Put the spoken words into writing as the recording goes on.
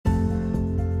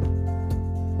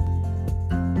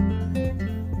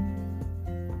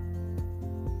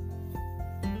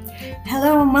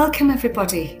and welcome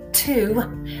everybody to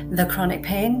the Chronic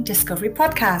Pain Discovery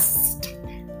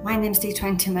Podcast. My name's Dee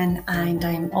Twentyman and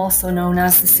I'm also known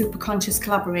as the Super Conscious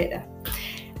Collaborator.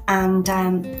 And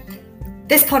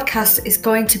this podcast is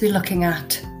going to be looking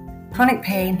at chronic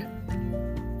pain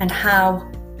and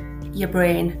how your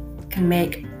brain can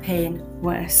make pain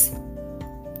worse.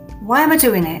 Why am I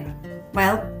doing it?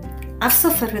 Well, I've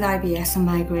suffered with IBS and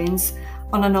migraines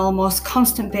on an almost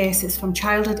constant basis from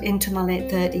childhood into my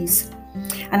late 30s.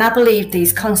 And I believed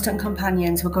these constant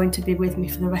companions were going to be with me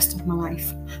for the rest of my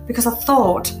life because I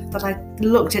thought that I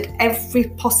looked at every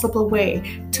possible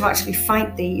way to actually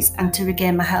fight these and to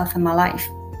regain my health and my life.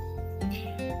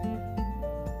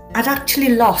 I'd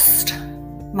actually lost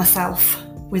myself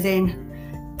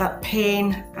within that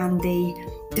pain and the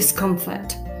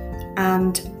discomfort,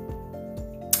 and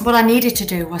what I needed to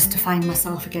do was to find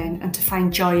myself again and to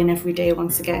find joy in every day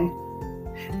once again.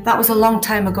 That was a long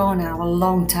time ago now, a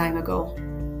long time ago.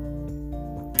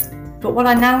 But what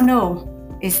I now know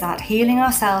is that healing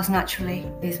ourselves naturally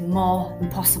is more than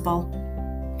possible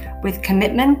with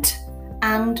commitment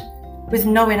and with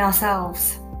knowing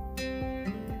ourselves.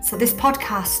 So this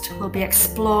podcast will be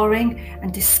exploring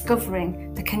and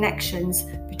discovering the connections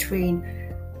between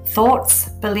thoughts,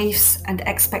 beliefs and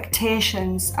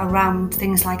expectations around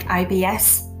things like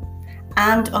IBS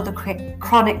and other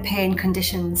chronic pain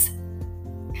conditions.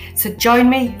 So join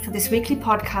me for this weekly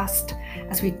podcast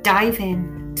as we dive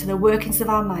in to the workings of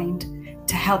our mind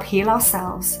to help heal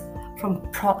ourselves from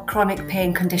chronic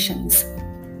pain conditions.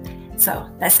 So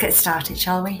let's get started,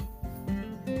 shall we?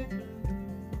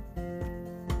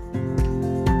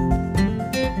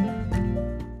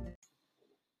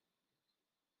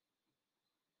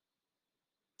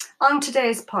 On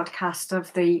today's podcast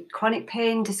of the Chronic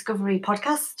Pain Discovery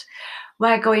Podcast,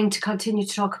 we're going to continue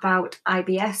to talk about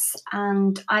IBS.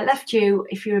 And I left you,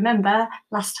 if you remember,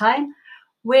 last time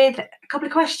with a couple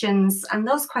of questions. And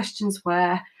those questions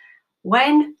were,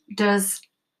 when does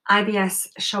IBS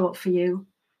show up for you?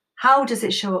 How does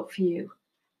it show up for you?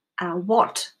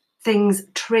 What things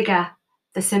trigger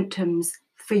the symptoms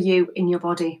for you in your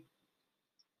body?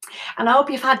 And I hope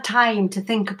you've had time to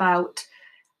think about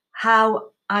how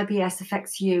IBS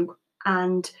affects you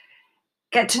and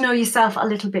get to know yourself a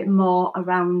little bit more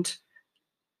around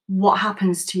what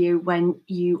happens to you when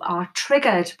you are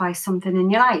triggered by something in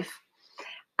your life.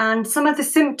 And some of the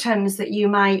symptoms that you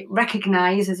might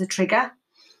recognise as a trigger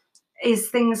is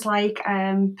things like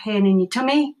pain in your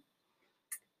tummy,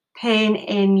 pain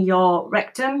in your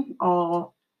rectum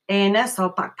or anus or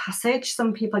back passage.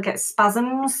 Some people get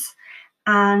spasms.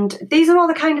 And these are all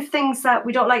the kind of things that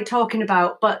we don't like talking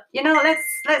about. But, you know,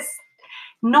 let's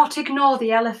not ignore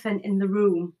the elephant in the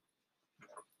room,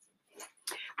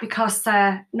 because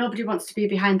nobody wants to be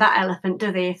behind that elephant,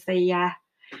 do they?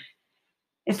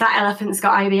 If that elephant's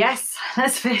got IBS,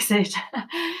 let's face it.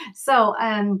 So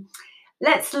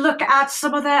let's look at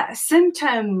some of the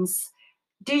symptoms.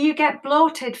 Do you get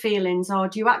bloated feelings, or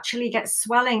do you actually get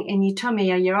swelling in your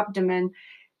tummy or your abdomen?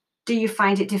 Do you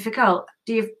find it difficult?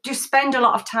 Do you spend a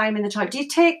lot of time in the toilet? Do you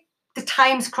take the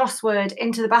Times crossword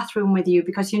into the bathroom with you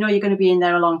because you know you're going to be in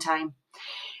there a long time?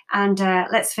 And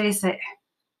let's face it,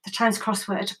 the Times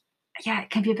crossword, yeah, it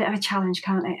can be a bit of a challenge,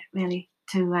 can't it, really,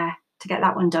 to get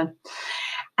that one done.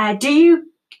 Do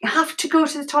you have to go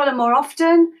to the toilet more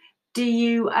often? Do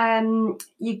you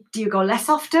go less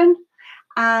often?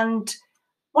 And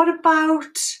what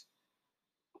about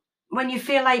when you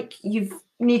feel like you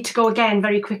need to go again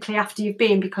very quickly after you've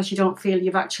been because you don't feel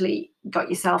you've actually got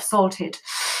yourself sorted?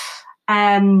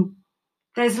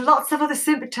 There's lots of other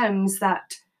symptoms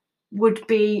that would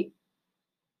be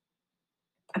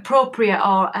appropriate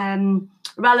or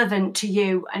relevant to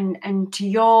you and to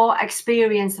your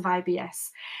experience of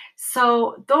IBS.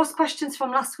 So those questions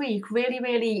from last week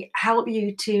really help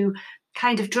you to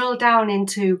kind of drill down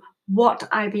into what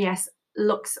IBS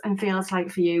looks and feels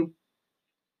like for you.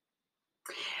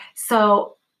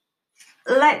 So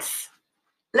let's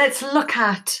look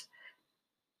at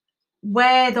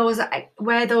where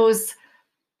those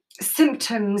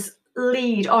symptoms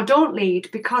lead or don't lead,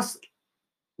 because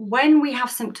when we have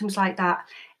symptoms like that,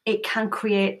 it can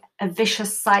create a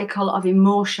vicious cycle of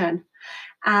emotion.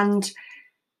 And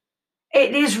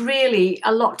it is really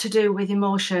a lot to do with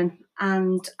emotion.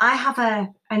 And I have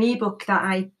an ebook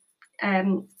that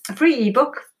a free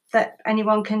ebook that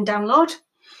anyone can download.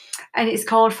 And it's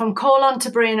called From Colon to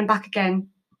Brain and Back Again.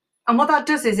 And what that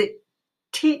does is it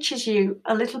teaches you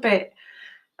a little bit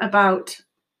about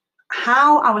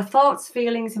how our thoughts,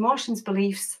 feelings, emotions,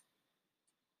 beliefs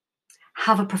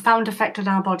have a profound effect on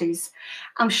our bodies.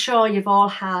 I'm sure you've all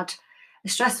had a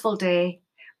stressful day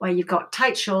where you've got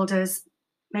tight shoulders,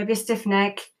 maybe a stiff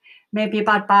neck, maybe a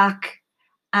bad back,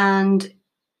 and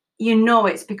you know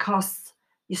it's because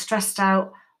you're stressed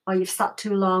out, or you've sat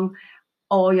too long,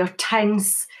 or you're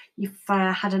tense, you've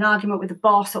had an argument with the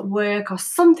boss at work, or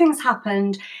something's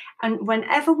happened. And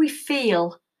whenever we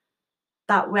feel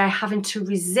that we're having to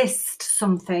resist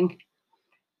something,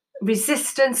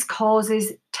 resistance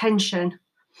causes tension.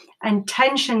 And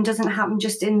tension doesn't happen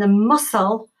just in the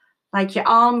muscle, like your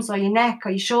arms or your neck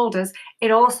or your shoulders.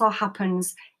 It also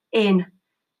happens in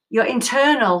your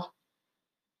internal,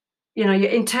 your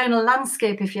internal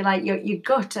landscape, if you like, your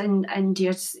gut and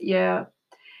your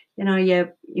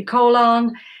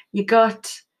colon, your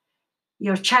gut,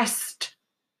 your chest.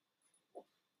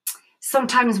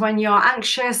 Sometimes when you're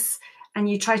anxious and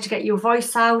you try to get your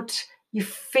voice out, you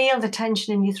feel the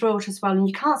tension in your throat as well, and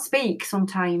you can't speak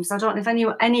sometimes. I don't know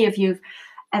if any of you've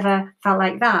ever felt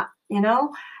like that,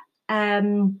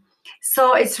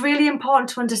 So it's really important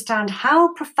to understand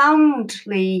how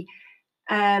profoundly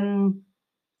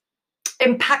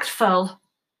impactful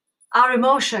our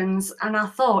emotions and our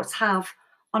thoughts have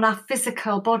on our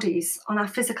physical bodies, on our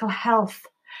physical health.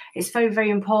 It's very, very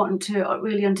important to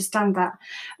really understand that.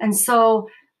 And so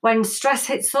when stress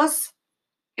hits us,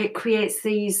 it creates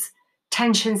these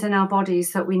tensions in our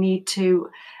bodies that we need to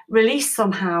release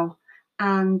somehow.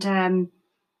 And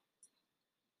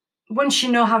once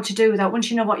you know how to do that, once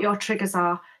you know what your triggers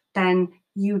are, then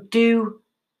you do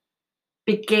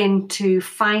begin to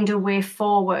find a way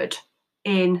forward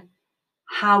in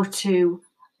how to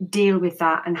deal with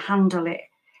that and handle it.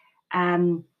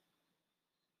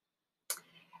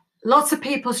 Lots of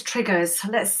people's triggers.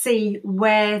 Let's see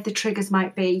where the triggers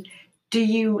might be. Do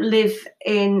you live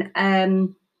in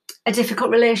a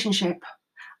difficult relationship?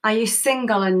 Are you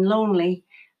single and lonely?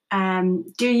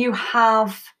 Do you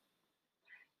have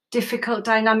difficult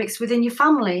dynamics within your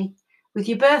family, with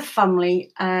your birth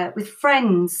family, with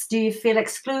friends? Do you feel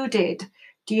excluded?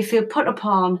 Do you feel put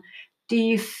upon? Do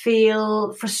you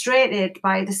feel frustrated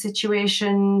by the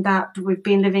situation that we've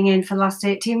been living in for the last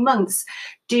 18 months?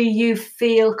 Do you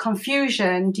feel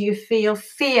confusion? Do you feel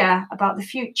fear about the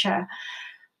future?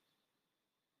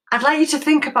 I'd like you to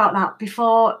think about that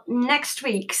before next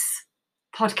week's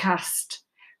podcast,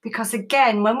 because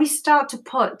again, when we start to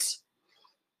put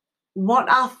what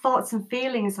our thoughts and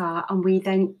feelings are, and we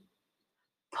then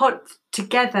put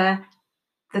together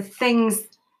the things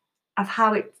of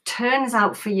how it turns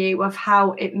out for you, of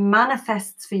how it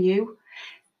manifests for you,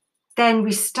 then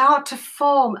we start to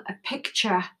form a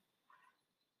picture,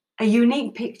 a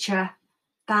unique picture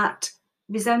that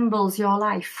resembles your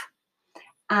life.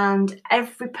 And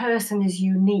every person is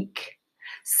unique.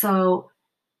 So,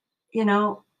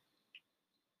 your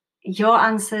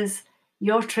answers,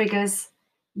 your triggers,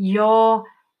 your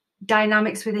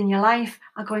dynamics within your life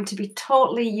are going to be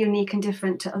totally unique and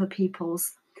different to other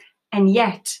people's. And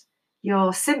yet,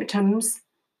 your symptoms,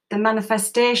 the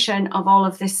manifestation of all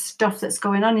of this stuff that's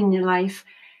going on in your life,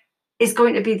 is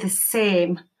going to be the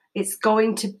same. It's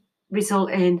going to result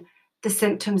in the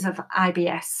symptoms of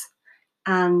IBS.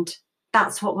 And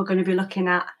that's what we're going to be looking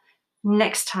at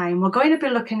next time. We're going to be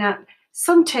looking at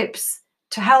some tips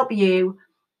to help you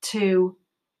to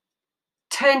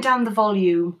turn down the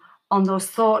volume on those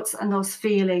thoughts and those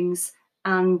feelings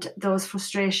and those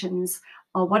frustrations,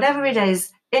 or whatever it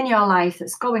is in your life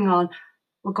that's going on.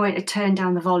 We're going to turn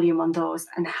down the volume on those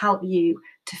and help you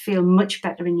to feel much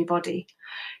better in your body.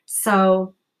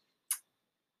 So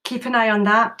keep an eye on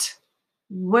that,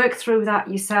 work through that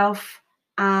yourself,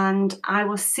 and I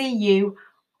will see you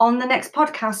on the next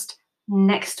podcast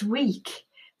next week.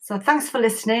 So thanks for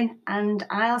listening, and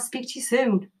I'll speak to you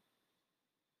soon.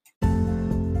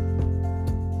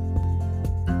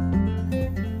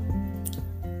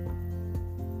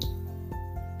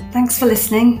 Thanks for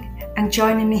listening and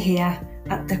joining me here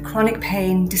at the Chronic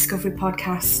Pain Discovery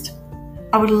Podcast.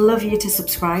 I would love you to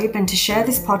subscribe and to share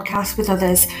this podcast with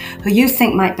others who you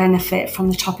think might benefit from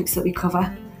the topics that we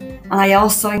cover. And I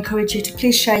also encourage you to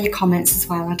please share your comments as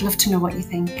well. I'd love to know what you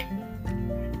think.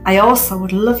 I also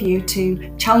would love you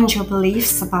to challenge your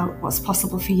beliefs about what's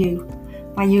possible for you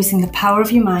by using the power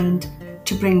of your mind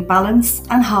to bring balance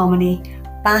and harmony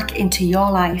back into your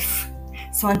life.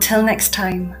 So until next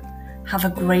time, have a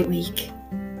great week.